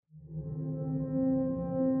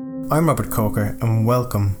I'm Robert Coker and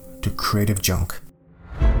welcome to Creative Junk.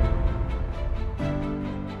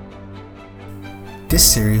 This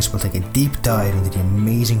series will take a deep dive into the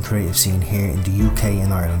amazing creative scene here in the UK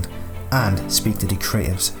and Ireland and speak to the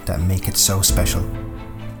creatives that make it so special.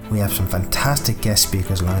 We have some fantastic guest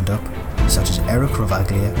speakers lined up, such as Eric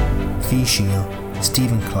Ravaglia, Fee Shiel,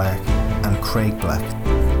 Stephen Clark and Craig Black.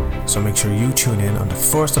 So make sure you tune in on the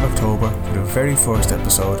 1st of October for the very first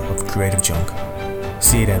episode of Creative Junk.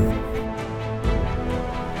 See you then.